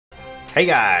Hey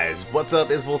guys, what's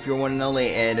up? It's Wolf, your one and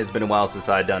only, and it's been a while since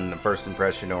I've done a first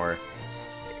impression or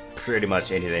pretty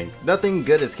much anything. Nothing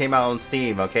good has came out on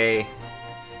Steam, okay?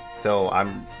 So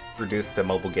I'm reduced to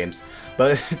mobile games.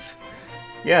 But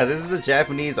yeah, this is a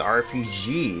Japanese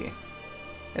RPG.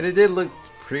 And it did look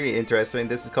pretty interesting.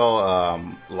 This is called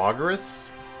Logres.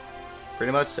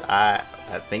 Pretty much, I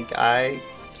think I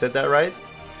said that right.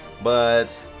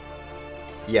 But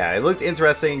yeah, it looked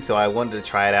interesting, so I wanted to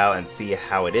try it out and see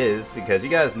how it is, because you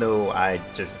guys know I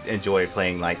just enjoy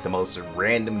playing like the most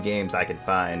random games I can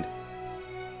find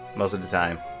most of the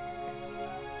time.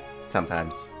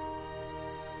 Sometimes.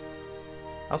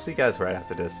 I'll see you guys right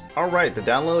after this. Alright, the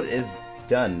download is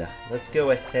done. Let's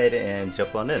go ahead and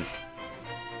jump on in.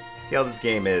 See how this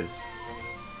game is.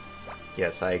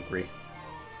 Yes, I agree.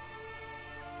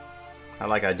 Not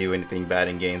like I do anything bad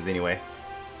in games anyway.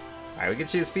 Alright, we can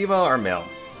choose female or male.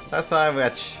 Last time we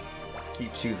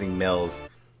keep choosing males.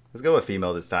 Let's go with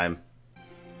female this time.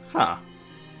 Huh.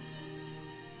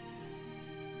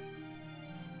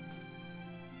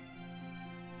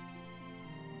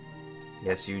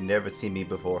 Yes, you never seen me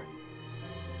before.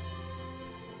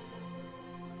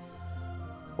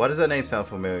 Why does that name sound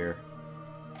familiar?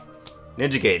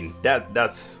 Ninja Gaiden.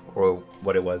 That's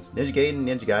what it was. Ninja Gaiden,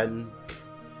 Ninja Gaiden.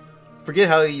 Forget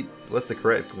what's the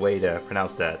correct way to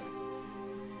pronounce that.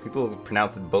 People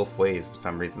pronounce it both ways for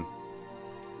some reason.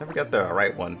 Never got the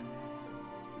right one.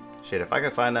 Shit, if I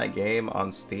could find that game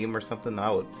on Steam or something, I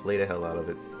would play the hell out of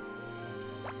it.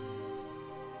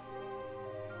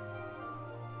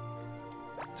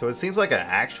 So it seems like an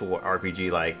actual RPG,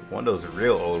 like one of those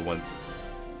real old ones.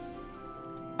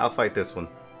 I'll fight this one.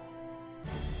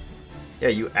 Yeah,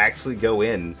 you actually go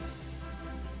in.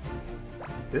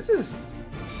 This is...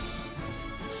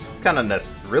 It's kind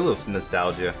of real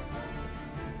nostalgia.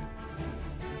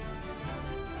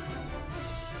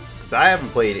 Because I haven't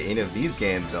played any of these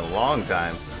games in a long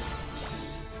time.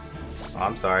 Oh,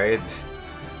 I'm sorry.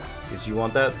 Did you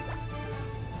want that?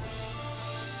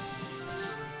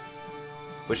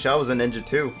 Wish I was a ninja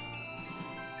too.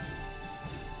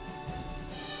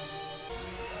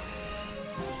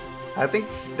 I think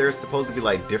there's supposed to be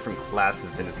like different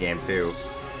classes in this game too.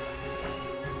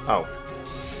 Oh.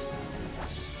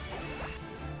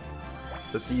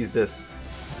 Let's use this.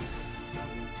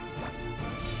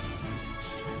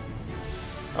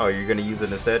 Oh, you're gonna use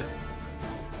it instead?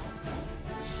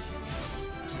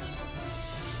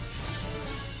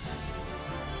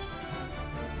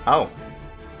 Oh.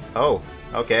 Oh,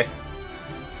 okay.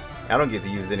 I don't get to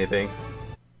use anything.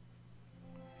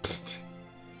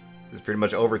 Just pretty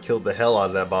much overkilled the hell out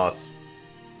of that boss.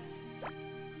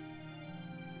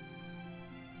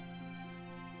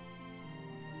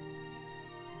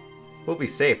 We'll be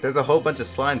safe. There's a whole bunch of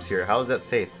slimes here. How is that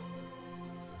safe?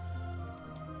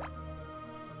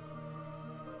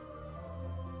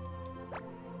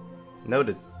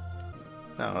 Noted.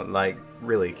 No, like,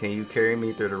 really, can you carry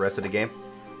me through the rest of the game?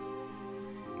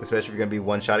 Especially if you're gonna be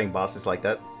one-shotting bosses like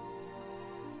that.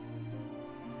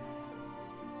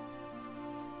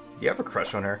 Do you have a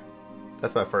crush on her?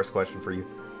 That's my first question for you.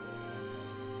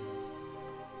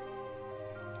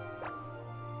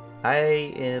 I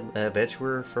am an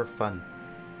adventurer for fun.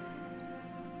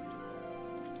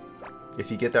 If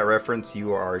you get that reference,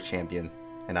 you are a champion,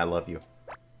 and I love you.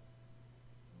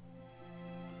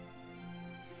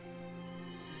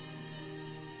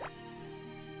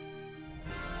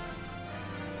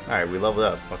 Alright, we leveled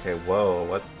up. Okay, whoa,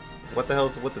 what the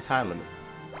hell's with the time limit?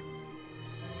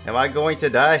 Am I going to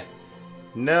die?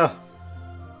 No.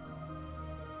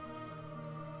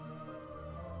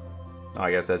 Oh,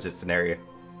 I guess that's just an area.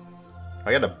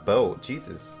 I got a bow.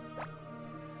 Jesus.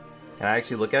 Can I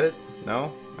actually look at it?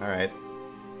 No? Alright.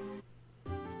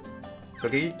 So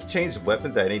can you change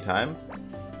weapons at any time?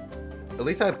 At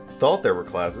least I thought there were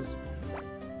classes.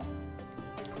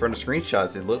 From the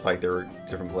screenshots, it looked like there were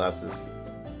different classes.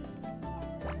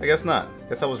 I guess not.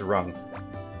 Guess I was wrong.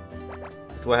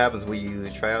 That's what happens when you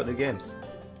try out new games.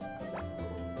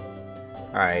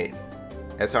 Alright.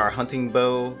 That's our hunting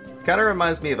bow. Kind of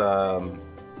reminds me of,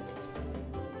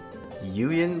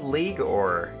 Union League,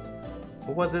 or...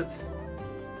 What was it?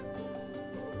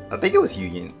 I think it was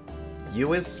Union.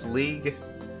 US League?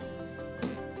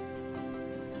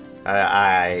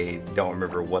 I don't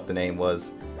remember what the name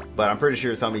was. But I'm pretty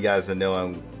sure some of you guys are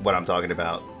knowing what I'm talking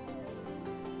about.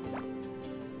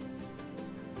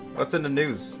 What's in the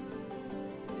news?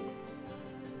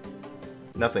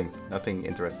 Nothing. Nothing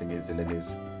interesting is in the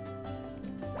news.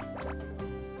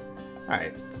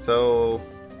 Alright, so...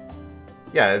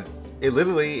 Yeah, it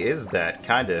literally is that,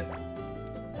 kinda.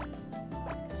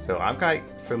 So I'm quite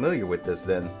familiar with this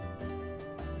then.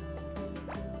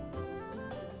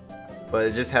 but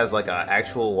it just has like an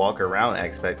actual walk around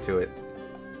aspect to it.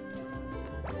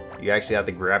 You actually have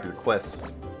to grab your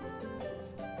quests.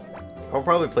 I'll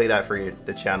probably play that for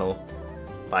the channel,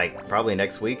 like probably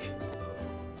next week.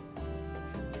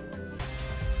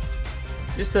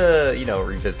 Just to, you know,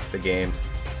 revisit the game,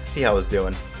 see how it's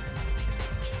doing.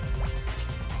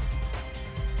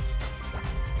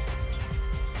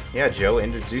 Yeah, Joe,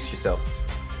 introduce yourself.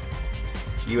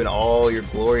 You and all your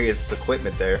glorious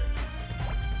equipment there.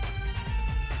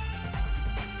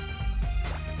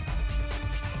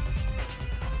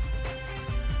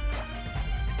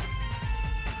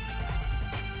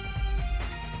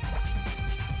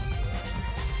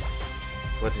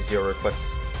 What is your request?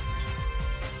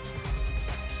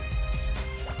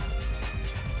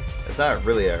 It's not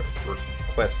really a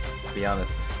request, to be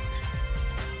honest.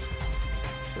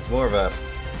 It's more of a,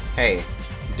 hey,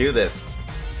 do this.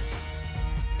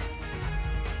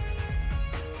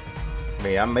 I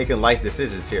mean, I'm making life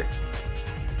decisions here.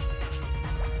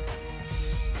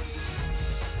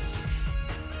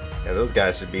 Yeah, those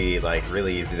guys should be like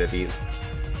really easy to beat.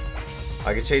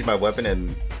 I could change my weapon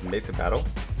and make a battle.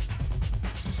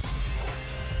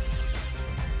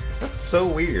 That's so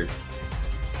weird.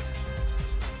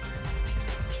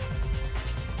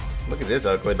 Look at this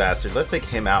ugly bastard. Let's take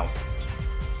him out.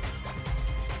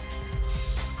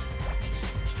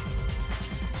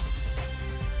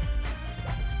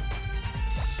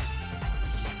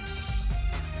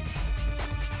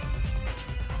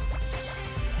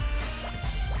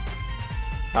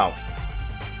 Oh,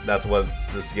 that's what's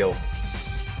the skill.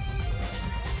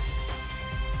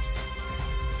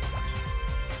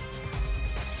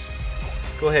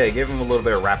 Go ahead, give him a little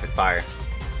bit of rapid fire.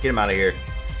 Get him out of here.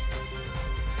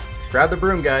 Grab the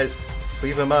broom, guys.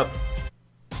 Sweep him up.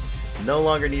 No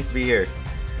longer needs to be here.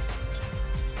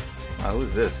 Oh,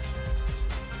 who's this?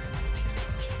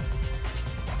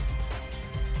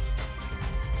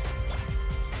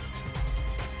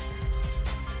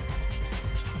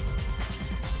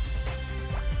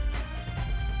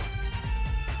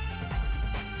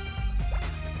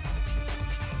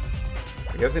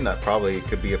 I'm guessing that probably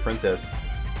could be a princess.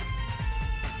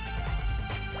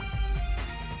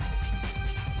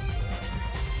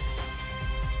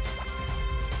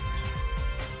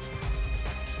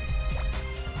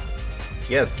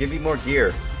 Yes, give me more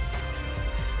gear.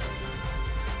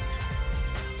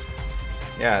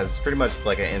 Yeah, it's pretty much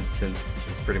like an instance.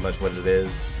 It's pretty much what it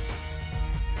is.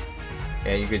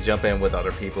 And you could jump in with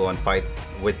other people and fight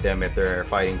with them if they're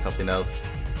fighting something else.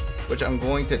 Which I'm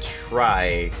going to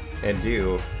try and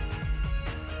do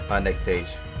on next stage.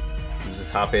 You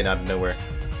just hop in out of nowhere.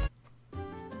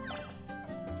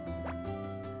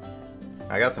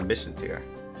 I got some missions here.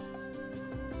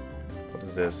 What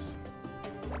is this?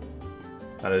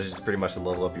 Oh, that's just pretty much to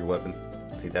level up your weapon.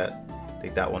 See that?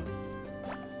 Take that one.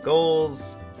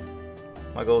 Goals.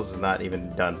 My goals is not even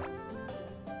done.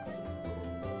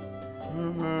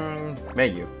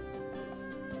 Menu.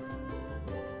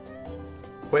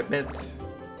 Equipment.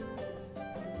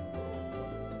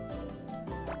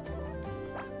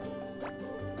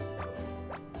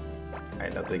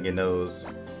 Alright, nothing in those.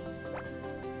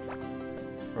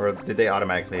 Or did they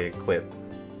automatically equip?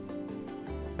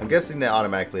 I'm guessing they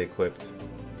automatically equipped.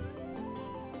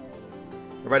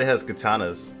 Everybody has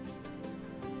katanas.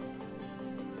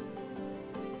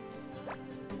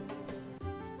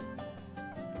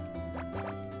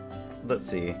 Let's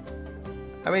see.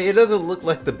 I mean, it doesn't look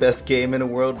like the best game in the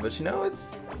world, but you know, it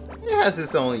has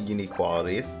its own unique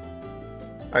qualities.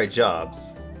 Alright,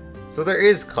 jobs. So there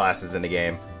is classes in the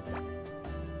game.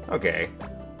 Okay.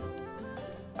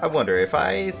 I wonder if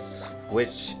I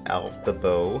switch out the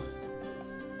bow,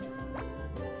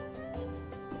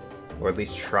 or at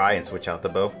least try and switch out the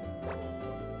bow.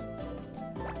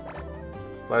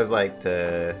 So I was like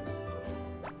to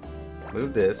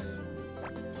move this.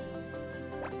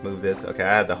 Move this. Okay,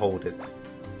 I had to hold it.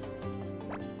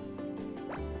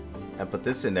 And put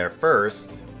this in there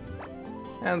first.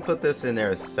 And put this in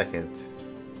there second.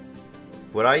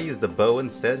 Would I use the bow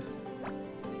instead?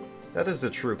 That is the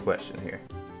true question here.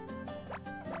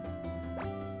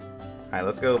 Alright,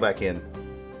 let's go back in.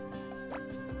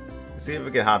 See if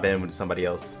we can hop in with somebody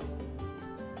else.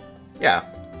 Yeah.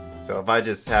 So if I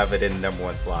just have it in the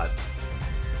 #1 slot.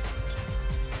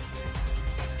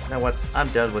 You know what? I'm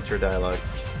done with your dialogue.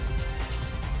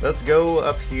 Let's go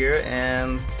up here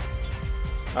and...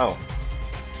 Oh.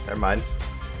 Never mind.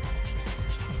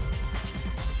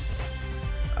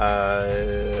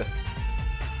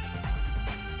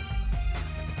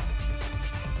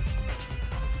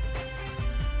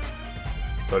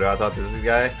 So do I talk to this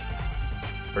guy?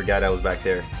 Or guy that was back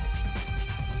there?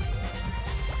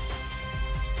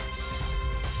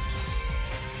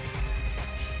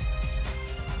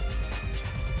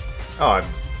 Oh, I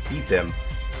beat them.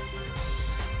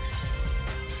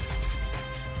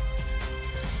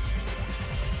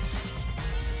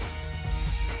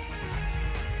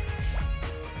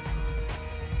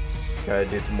 Gotta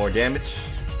do some more damage.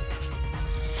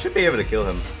 Should be able to kill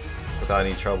him without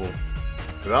any trouble.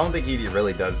 Because I don't think he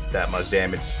really does that much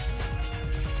damage.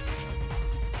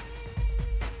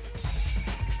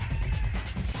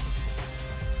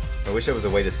 I wish there was a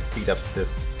way to speed up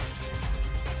this.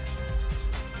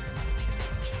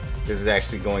 This is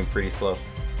actually going pretty slow.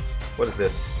 What is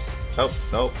this? Nope,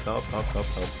 nope, nope, nope, nope,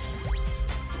 nope.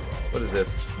 What is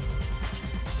this?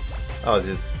 Oh,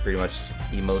 just pretty much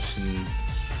emotions.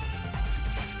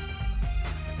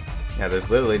 Yeah, there's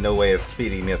literally no way of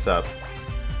speeding this up.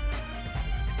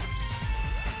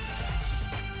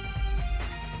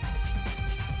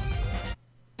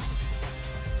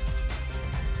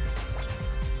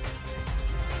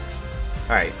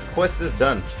 Alright, quest is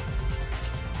done.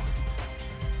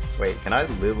 Wait, can I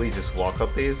literally just walk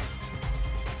up these?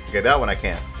 Okay, that one I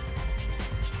can't.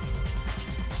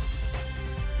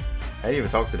 I didn't even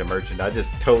talk to the merchant, I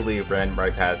just totally ran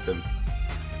right past him.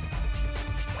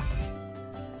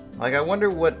 Like, I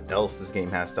wonder what else this game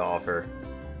has to offer.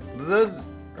 It does,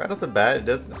 right off the bat, it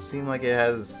doesn't seem like it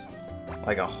has,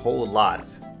 like, a whole lot.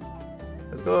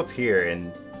 Let's go up here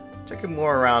and check it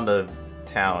more around the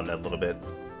town a little bit.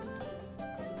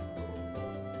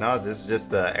 No, this is just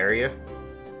the area.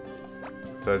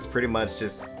 So it's pretty much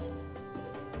just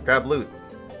grab loot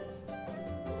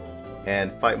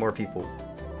and fight more people.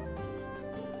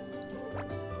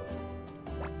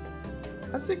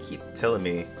 How does it keep telling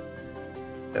me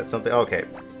that something? Okay.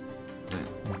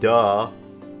 Duh.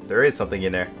 There is something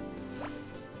in there.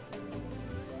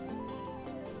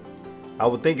 I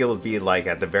would think it would be like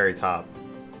at the very top.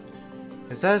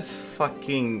 Is that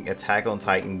fucking Attack on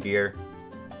Titan gear?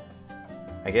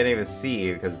 I can't even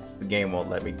see because the game won't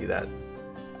let me do that.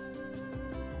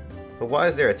 But why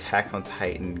is there Attack on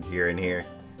Titan gear in here?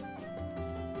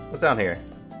 What's down here?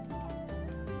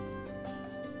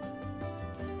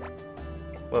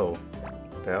 Whoa.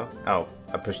 What the hell? Oh,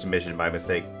 I pushed the mission by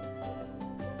mistake.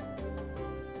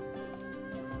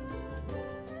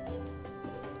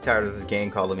 Tired of this game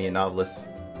calling me a novelist.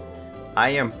 I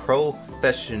am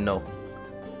professional.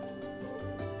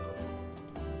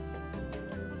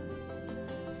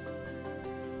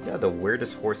 Yeah, the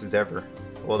weirdest horses ever.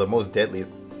 Well, the most deadly.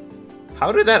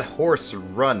 How did that horse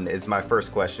run is my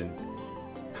first question.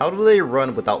 How do they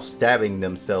run without stabbing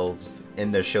themselves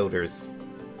in their shoulders?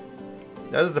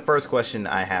 That is the first question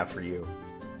I have for you.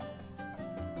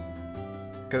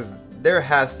 Because there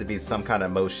has to be some kind of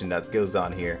motion that goes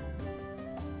on here.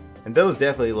 And those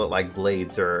definitely look like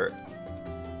blades, or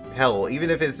hell, even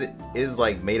if it is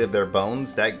like made of their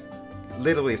bones, that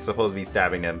literally is supposed to be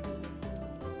stabbing them.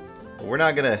 But we're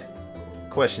not gonna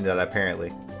question that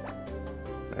apparently.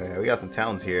 Okay, we got some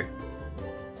towns here.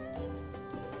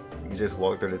 You can just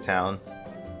walk through the town.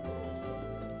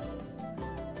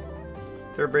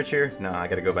 Is there a bridge here? No, I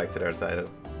gotta go back to the other side of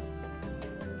it.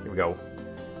 Here we go.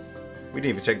 We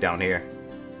didn't even check down here.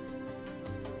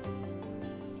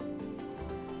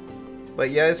 But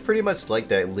yeah, it's pretty much like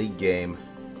that League game.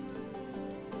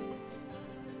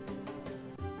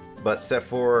 But except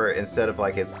for, instead of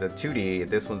like it's a 2D,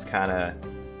 this one's kinda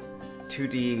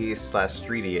 2D slash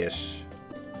 3D-ish.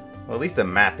 Well, at least the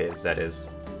map is, that is.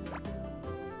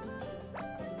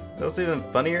 What's even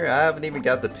funnier, I haven't even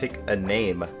got to pick a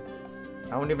name. I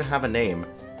don't even have a name.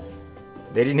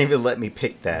 They didn't even let me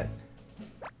pick that.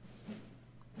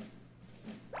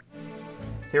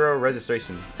 Hero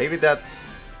registration. Maybe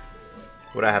that's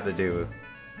what I have to do,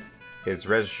 is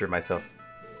register myself.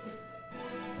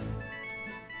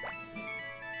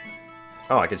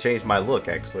 Oh, I can change my look,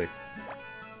 actually.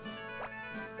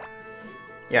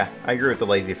 Yeah, I agree with the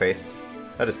lazy face.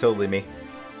 That is totally me.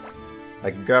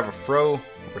 I can grab a fro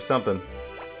or something.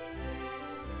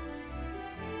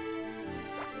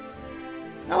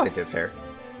 I like this hair.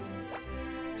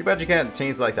 Too bad you can't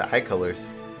change like the eye colors.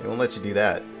 It won't let you do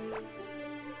that.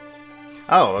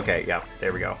 Oh, okay, yeah,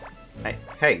 there we go.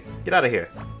 Hey, get out of here.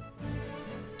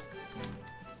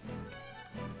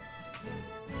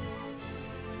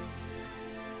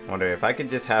 I wonder if I could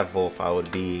just have Volf, I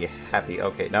would be happy.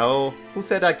 Okay, no. Who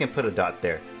said I can put a dot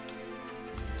there?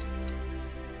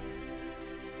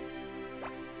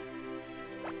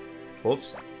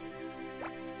 Whoops.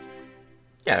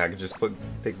 Yeah, I could just put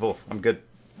Big Volf. I'm good.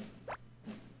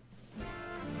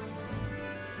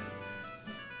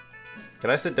 Can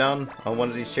I sit down on one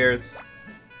of these chairs,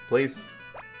 please?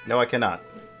 No, I cannot.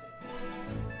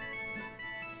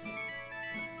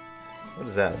 What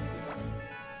is that?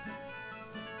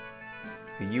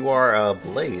 You are a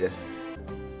blade.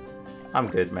 I'm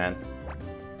good, man.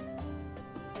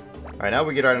 Alright, now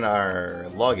we get on our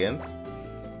logins.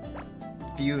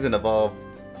 Fuse and evolve.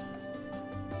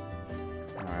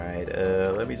 Alright,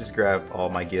 let me just grab all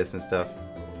my gifts and stuff.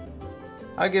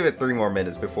 I'll give it 3 more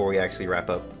minutes before we actually wrap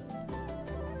up.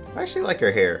 I actually like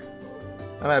her hair.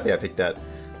 I'm happy I picked that.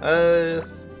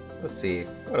 Let's see.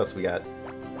 What else we got?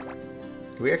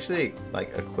 Can we actually,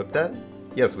 like, equip that?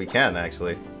 Yes, we can,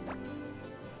 actually.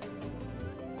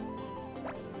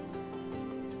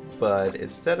 But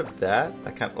instead of that,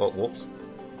 I can't... Oh, whoops.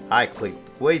 I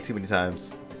clicked way too many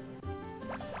times.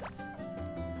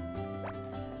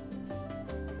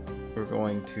 We're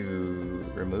going to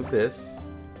remove this.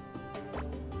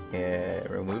 And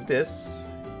remove this.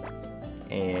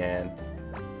 And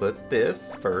put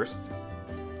this first.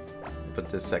 Put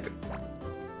this second.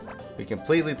 We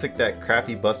completely took that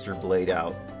crappy Buster Blade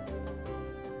out.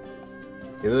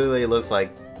 It literally looks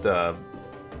like a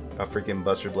freaking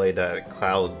Buster Blade that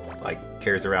Cloud like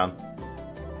carries around.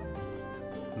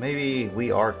 Maybe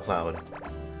we are Cloud,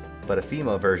 but a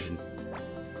female version.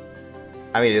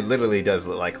 I mean, it literally does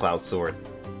look like Cloud's sword.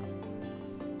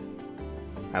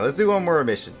 Alright, let's do one more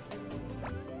mission.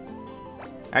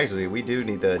 Actually, we do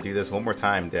need to do this one more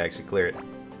time to actually clear it.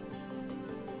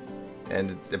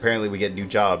 And apparently we get new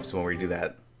jobs when we do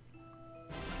that.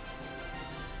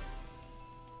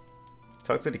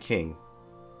 Talk to the king.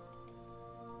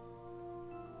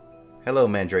 Hello,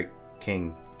 Mandrake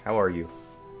King. How are you?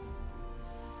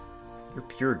 You're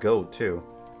pure gold, too.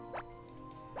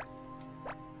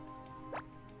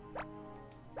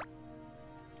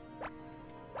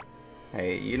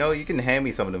 Hey, you know, you can hand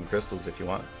me some of them crystals if you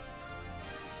want.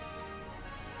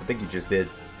 I think you just did.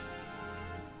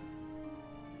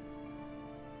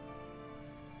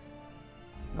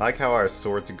 I like how our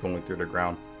swords are going through the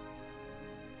ground.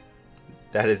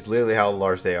 That is literally how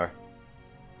large they are.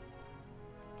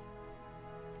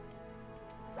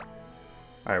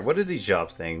 Alright, what are these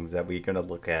jobs things that we're gonna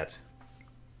look at?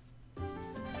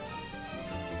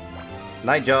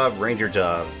 Night job, ranger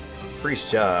job, priest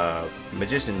job,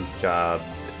 magician job.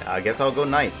 I guess I'll go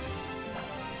knight.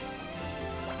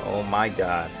 Oh my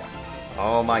god.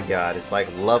 Oh my god, it's like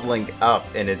leveling up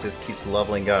and it just keeps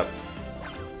leveling up.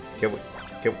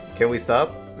 Can we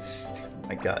stop? Oh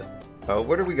my god.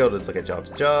 Where do we go to look at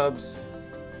jobs? Jobs.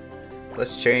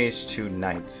 Let's change to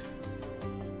knight.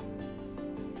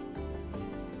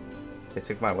 They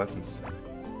took my weapons.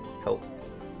 Help.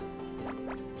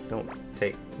 Don't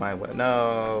take my weapon.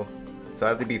 No. So I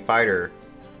have to be fighter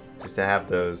just to have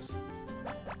those.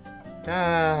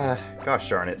 Ah, gosh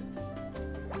darn it.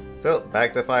 So,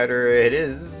 back to fighter it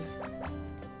is.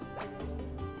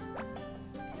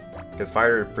 Because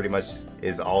fighter pretty much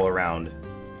is all around.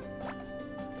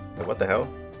 But what the hell?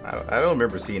 I don't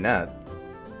remember seeing that.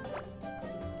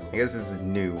 I guess this is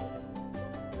new.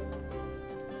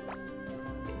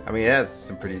 I mean, it has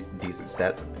some pretty decent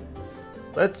stats.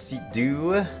 Let's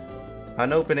do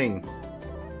an opening.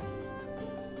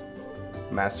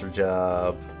 Master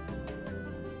job.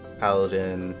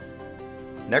 Paladin.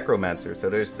 Necromancer. So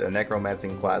there's a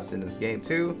necromancing class in this game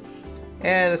too.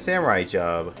 And a samurai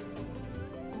job.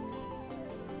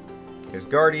 There's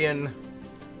Guardian.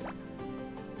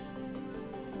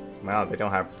 Wow, they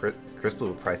don't have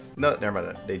crystal price. No, never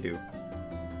mind. They do.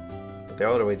 But they're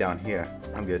all the way down here.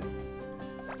 I'm good.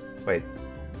 Wait.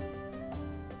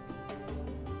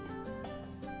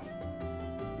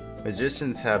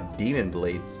 Magicians have demon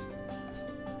blades.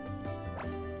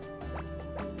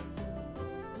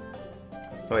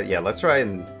 But yeah, let's try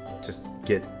and just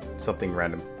get something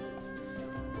random.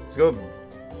 Let's go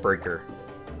breaker.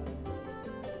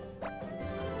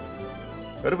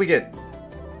 What did we get?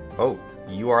 Oh,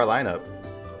 UR lineup.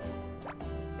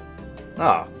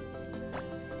 Ah.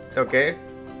 Okay.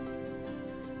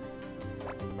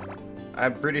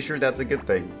 I'm pretty sure that's a good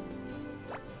thing.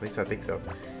 At least I think so.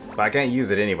 But I can't use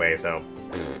it anyway, so.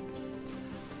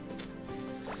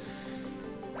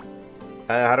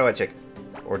 How do I check?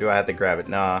 Or do I have to grab it?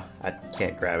 Nah, I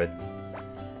can't grab it.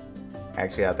 I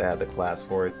actually have to have the class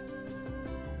for it.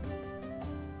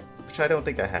 Which I don't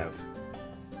think I have.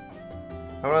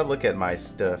 How do I look at my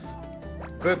stuff?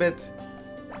 Equipment.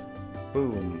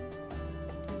 Boom.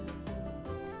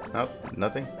 Nope,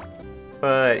 nothing.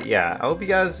 But yeah, I hope you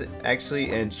guys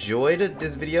actually enjoyed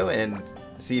this video and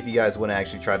see if you guys want to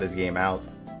actually try this game out.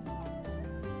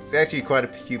 There's actually quite a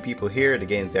few people here. The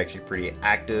game's actually pretty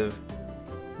active.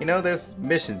 You know, there's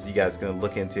missions you guys can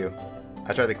look into.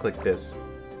 I tried to click this.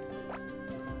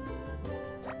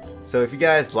 So if you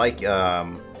guys like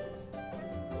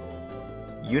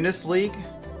Eunice League,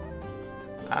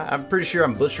 I'm pretty sure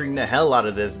I'm butchering the hell out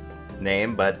of this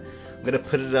name, but I'm gonna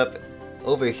put it up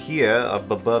over here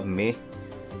above me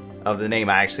of the name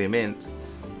I actually meant.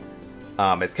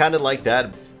 It's kind of like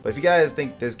that, but if you guys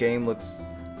think this game looks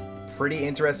pretty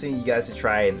interesting, you guys should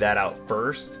try that out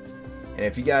first. And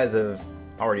if you guys have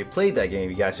already played that game,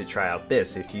 you guys should try out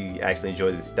this if you actually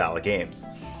enjoy this style of games.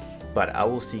 But I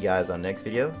will see you guys on the next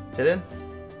video. Till then,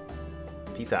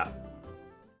 peace out.